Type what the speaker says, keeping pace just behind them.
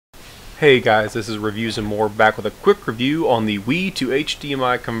Hey guys, this is Reviews and More, back with a quick review on the Wii to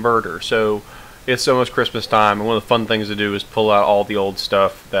HDMI converter. So it's almost Christmas time, and one of the fun things to do is pull out all the old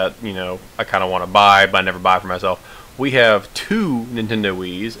stuff that, I kind of want to buy, but I never buy for myself. We have two Nintendo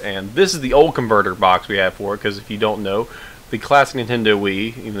Wiis, and this is the old converter box we have for it, because if you don't know, the classic Nintendo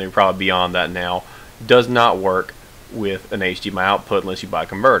Wii, even though you're probably beyond that now, does not work with an HDMI output unless you buy a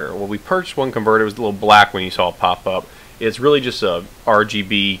converter. Well, we purchased one converter. It was a little black when you saw it pop up. It's really just a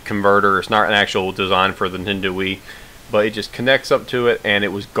RGB converter. It's not an actual design for the Nintendo Wii, but it just connects up to it, and it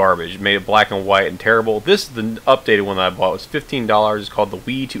was garbage. It made it black and white and terrible. This is the updated one that I bought. It was $15. It's called the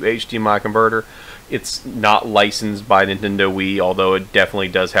Wii to HDMI converter. It's not licensed by Nintendo Wii, although it definitely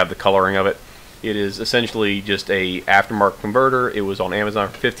does have the coloring of it. It is essentially just a aftermarket converter. It was on Amazon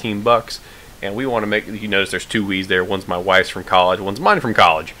for 15 bucks, and we want to make, you notice there's two Wiis there. One's my wife's from college, one's mine from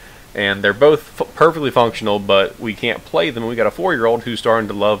college. And they're both perfectly functional, but we can't play them. We got a 4-year-old who's starting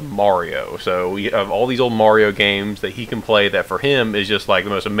to love Mario. So we have all these old Mario games that he can play that for him is just like the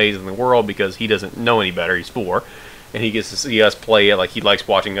most amazing in the world, because he doesn't know any better. He's 4. And he gets to see us play it. Like, he likes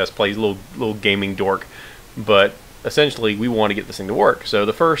watching us play. He's a little gaming dork. But essentially, we want to get this thing to work. So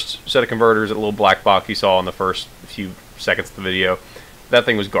the first set of converters, a little black box you saw in the first few seconds of the video, that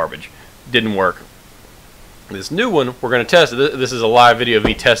thing was garbage. Didn't work. This new one, we're going to test it. This is a live video of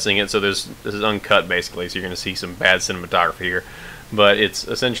me testing it, so this is uncut basically, so you're going to see some bad cinematography here. But it's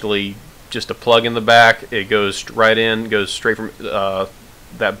essentially just a plug in the back. It goes right in, goes straight from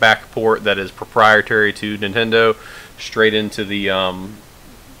that back port that is proprietary to Nintendo, straight into the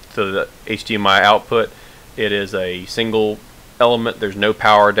HDMI output. It is a single element. There's no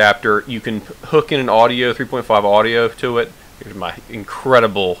power adapter. You can hook in an audio, 3.5 audio to it. Here's my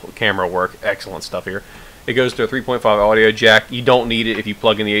incredible camera work. Excellent stuff here. It goes to a 3.5 audio jack. You don't need it if you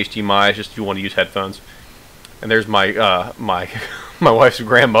plug in the HDMI. It's just if you want to use headphones. And there's my my wife's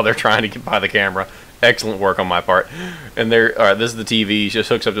grandmother trying to get by the camera. Excellent work on my part. And there, this is the TV. It just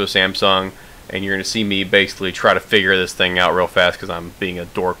hooks up to a Samsung, and you're going to see me basically try to figure this thing out real fast because I'm being a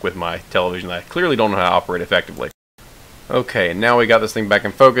dork with my television that I clearly don't know how to operate effectively. Okay, now we got this thing back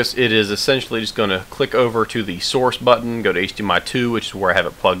in focus. It is essentially just going to click over to the source button, go to HDMI 2, which is where I have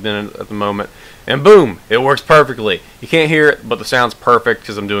it plugged in at the moment, and boom, it works perfectly. You can't hear it, but the sound's perfect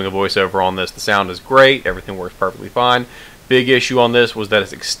because I'm doing a voiceover on this. The sound is great. Everything works perfectly fine. Big issue on this was that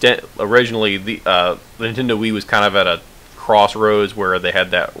its originally the Nintendo Wii was kind of at a crossroads where they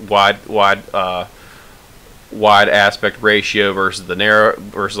had that wide aspect ratio versus the narrow,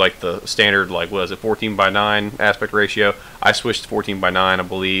 versus like the standard, like, what is it, 14:9 aspect ratio. I switched to 14:9, I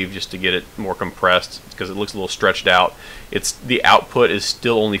believe, just to get it more compressed because it looks a little stretched out. The output is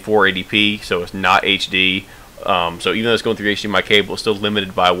still only 480p, so it's not HD. So even though it's going through HDMI cable, it's still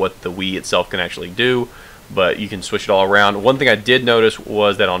limited by what the Wii itself can actually do. But you can switch it all around. One thing I did notice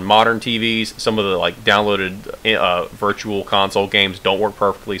was that on modern TVs, some of the downloaded virtual console games don't work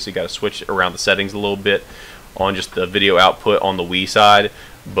perfectly, so you got to switch around the settings a little bit on just the video output on the Wii side.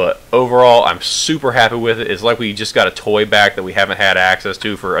 But overall, I'm super happy with it. It's like we just got a toy back that we haven't had access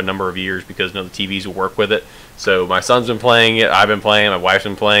to for a number of years because none of the TVs will work with it. So my son's been playing it, I've been playing it, my wife's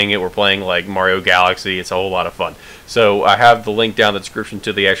been playing it. We're playing like Mario Galaxy. It's a whole lot of fun. So I have the link down in the description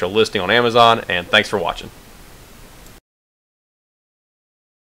to the actual listing on Amazon, and thanks for watching.